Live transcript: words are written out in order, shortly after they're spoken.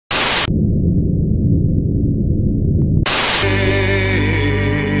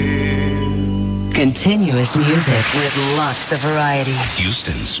Continuous music with lots of variety.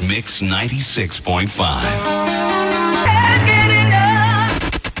 Houston's Mix 96.5.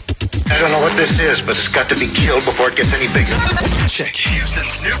 I don't know what this is, but it's got to be killed before it gets any bigger. Check.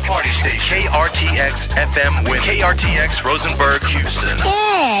 Houston's new party station. KRTX FM with KRTX Rosenberg, Houston.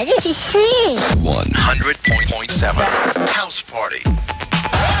 Yeah, this is free. 100.7 House Party.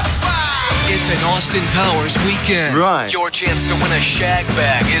 It's an Austin Powers weekend. Right. Your chance to win a shag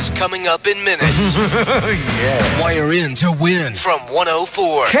bag is coming up in minutes. Yeah. Wire in to win from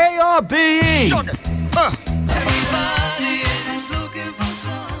 104. KRBE.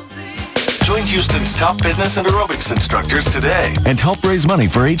 Join Houston's top fitness and aerobics instructors today. And help raise money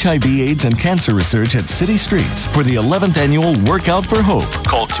for HIV, AIDS, and cancer research at City Streets for the 11th annual Workout for Hope.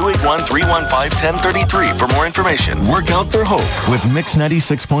 Call 281-315-1033 for more information. Workout for Hope with Mix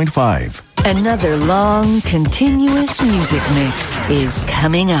 96.5. Another long, continuous music mix is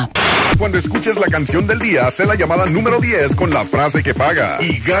coming up. Cuando escuches la canción del día, haz la llamada número 10 con la frase que paga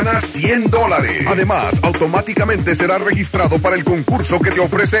y gana $100. Además, automáticamente será registrado para el concurso que te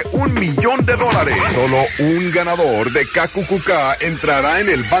ofrece $1 millón. Solo un ganador de KQQK entrará en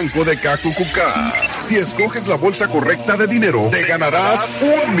el banco de KQQK. Si escoges la bolsa correcta de dinero, te ganarás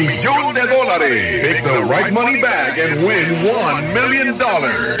 $1 millón. Pick the right money bag and win $1 million.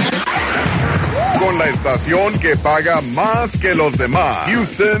 Con la estación que paga más que los demás.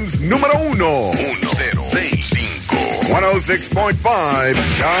 Houston's número 1. 1065. 106.5.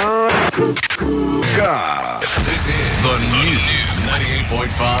 KQQK. This is the new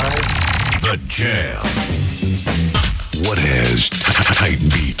 98.5. The Jam. What has tight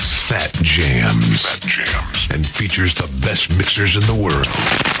beats, fat jams, and features the best mixers in the world?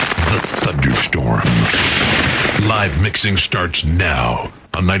 The Thunderstorm. Live mixing starts now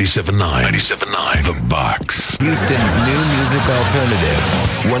on 97.9. The Box. Houston's new music alternative.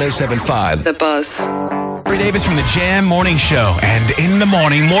 107.5. The Buzz. Davis from the Jam Morning Show. And in the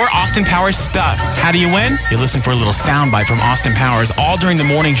morning, more Austin Powers stuff. How do you win? You listen for a little soundbite from Austin Powers all during the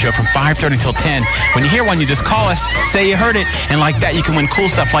morning show from 5:30 till 10. When you hear one, you just call us, say you heard it, and like that, you can win cool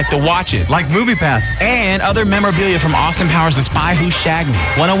stuff like the Watch It, like Movie Pass, and other memorabilia from Austin Powers' The Spy Who Shagged Me.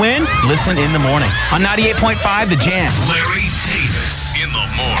 Want to win? Listen in the morning. On 98.5, The Jam. Larry Davis in the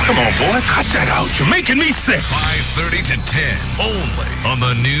morning. Come on, boy, cut that out. You're making me sick. 5:30 to 10. Only on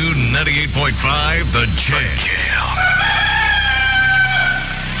the new 98.5 The Jam.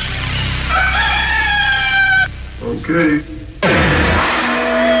 Okay.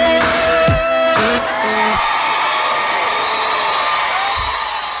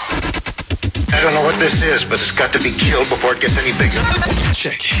 I don't know what this is, but it's got to be killed before it gets any bigger.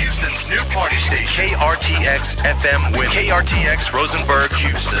 Check. Houston's new party station. KRTX FM with KRTX Rosenberg,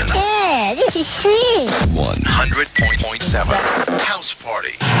 Houston. Yeah, this is free. 100.7 House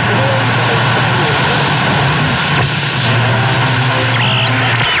Party.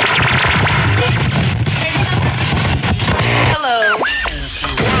 Hello.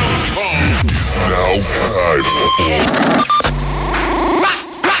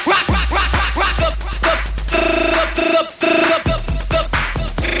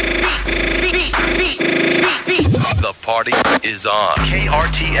 The party is on.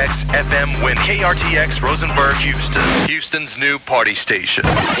 KRTX FM with KRTX Rosenberg, Houston. Houston's new party station.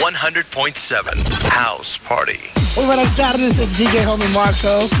 100.7 House Party. Well, buenas tardes, it's DJ Homie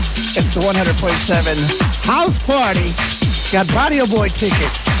Marco. It's the 100.7 House Party. Got Barrio Boy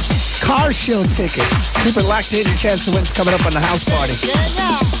tickets, car show tickets. Keep it locked in. Your chance to win's coming up on the House Party.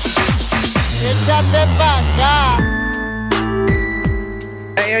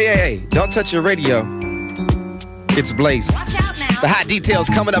 Hey. Don't touch your radio. It's blazing. Watch out now. The hot details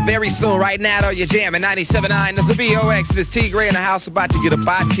coming up very soon. Right now, you're jamming 97.9 the BOX. This T Gray in the house about to get a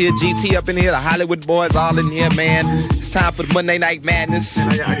bot-tier GT up in here. The Hollywood boys all in here, man. It's time for the Monday Night Madness.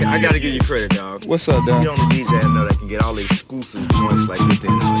 I gotta give you credit, dog. What's up, dog? You're the only DJ I know that can get all the exclusive joints like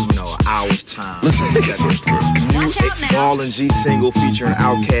within, an hour's time. Listen, you got this new A-Ball and G single featuring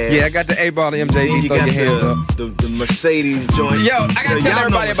Outkast. Yeah, I got the A-Ball and MJ. You got the Mercedes joint. Yo, I gotta tell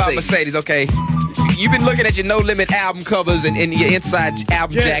everybody about Mercedes, okay? You've been looking at your No Limit album covers and your inside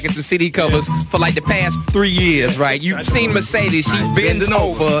album jackets and CD covers for like the past 3 years, right? You've seen Mercedes. She bends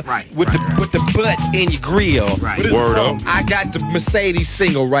over with the butt in your grill. Right. Word up. I got the Mercedes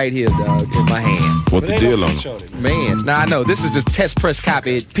single right here, dog, in my hand. What the deal on it? Man, now I know this is just test press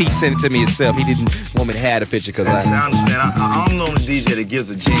copy. Pete sent it to me himself. He didn't want me to have the picture because I understand. I'm the only DJ that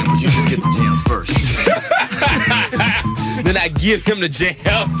gives a jam, but you just get the jams first. Then I give him the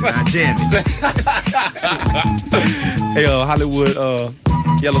jams. I jam it. Hey, Hollywood,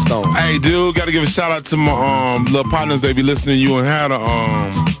 Yellowstone. Hey, dude, got to give a shout out to my little partners. They be listening to you and Hannah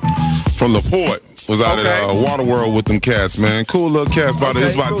from LaPorte. Was out at Waterworld with them cats, man. Cool little cats. It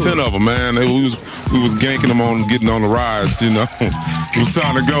was about 10 of them, man. We was ganking them on getting on the rides, you know. It was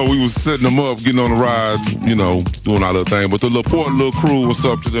time to go. We was setting them up, getting on the rides, you know, doing our little thing. But the LaPorte little crew, what's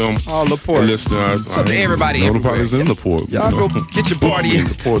up to them? Oh, LaPorte. Listeners. What's up to everybody everywhere? Everybody's in LaPorte. Y'all go get your party in.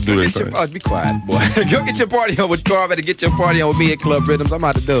 LaPorte do their thing. Be quiet, boy. Go get your party on with Carver and get your party on with me at Club Rhythms. I'm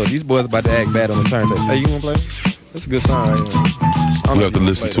about to do it. These boys about to act bad on the turntable. Hey, you want to play? That's a good song right here. We have to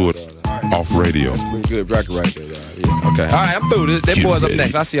listen to it off radio. Pretty good record right there, y'all. Yeah. Okay. All right, I'm through. That boys up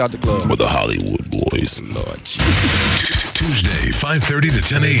next. I'll see y'all at the club. With the Hollywood boys. Lord Tuesday, 5:30 to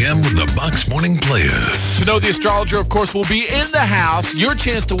 10 a.m. with the Box Morning Players. You know, the astrologer, of course, will be in the house. Your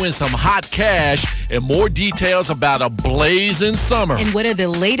chance to win some hot cash and more details about a blazing summer. And what are the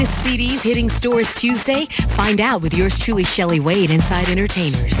latest CDs hitting stores Tuesday? Find out with yours truly, Shelley Wade, Inside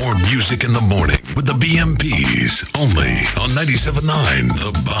Entertainers. More music in the morning with the BMPs. Only on 97.9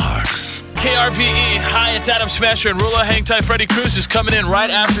 The Box. KRPE. Hi, it's Adam Smasher and Rula. Hang tight. Freddie Cruz is coming in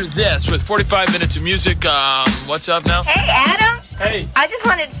right after this with 45 minutes of music. What's up now? Hey, Adam. Hey. I just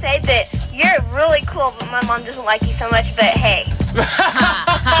wanted to say that you're really cool, but my mom doesn't like you so much. But hey, you're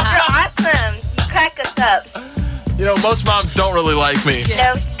awesome. You crack us up. You know, most moms don't really like me.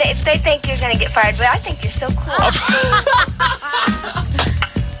 No, they think you're going to get fired, but I think you're so cool.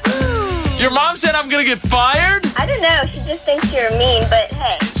 Your mom said I'm going to get fired? I don't know. She just thinks you're mean, but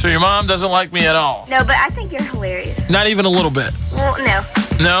hey. So your mom doesn't like me at all? No, but I think you're hilarious. Not even a little bit? Well, no.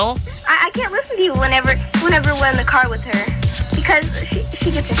 No? I can't listen to you whenever we're in the car with her. Because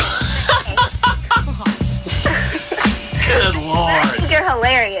she gets a... Good Lord. I think you're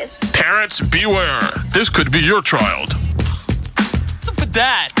hilarious. Parents, beware. This could be your child. What's up with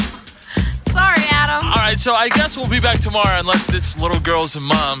that? Sorry, Adam. All right, so I guess we'll be back tomorrow unless this little girl's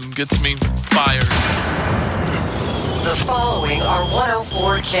mom gets me fired. The following are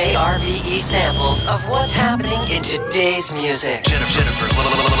 104 KRBE samples of what's happening in today's music. Jennifer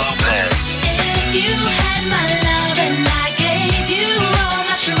Lopez. If you had my love and I gave you all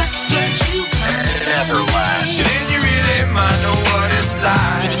my trust, would you Never last. Then you really might know what it's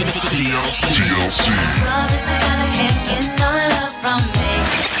like. TLC. Love is a gun that can't get no love from me.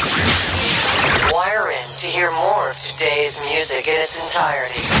 Wire in to hear more of today's music in its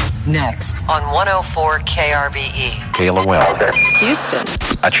entirety. Next on 104 KRBE. KLOL. Houston.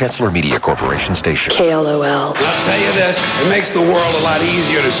 A Chancellor Media Corporation station. KLOL. I'll tell you this, it makes the world a lot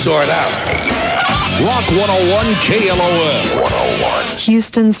easier to sort out. Rock 101 KLOL. 101.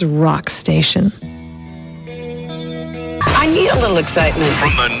 Houston's rock station. I need a little excitement.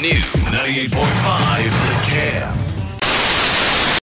 From the new 98.5 The Jam.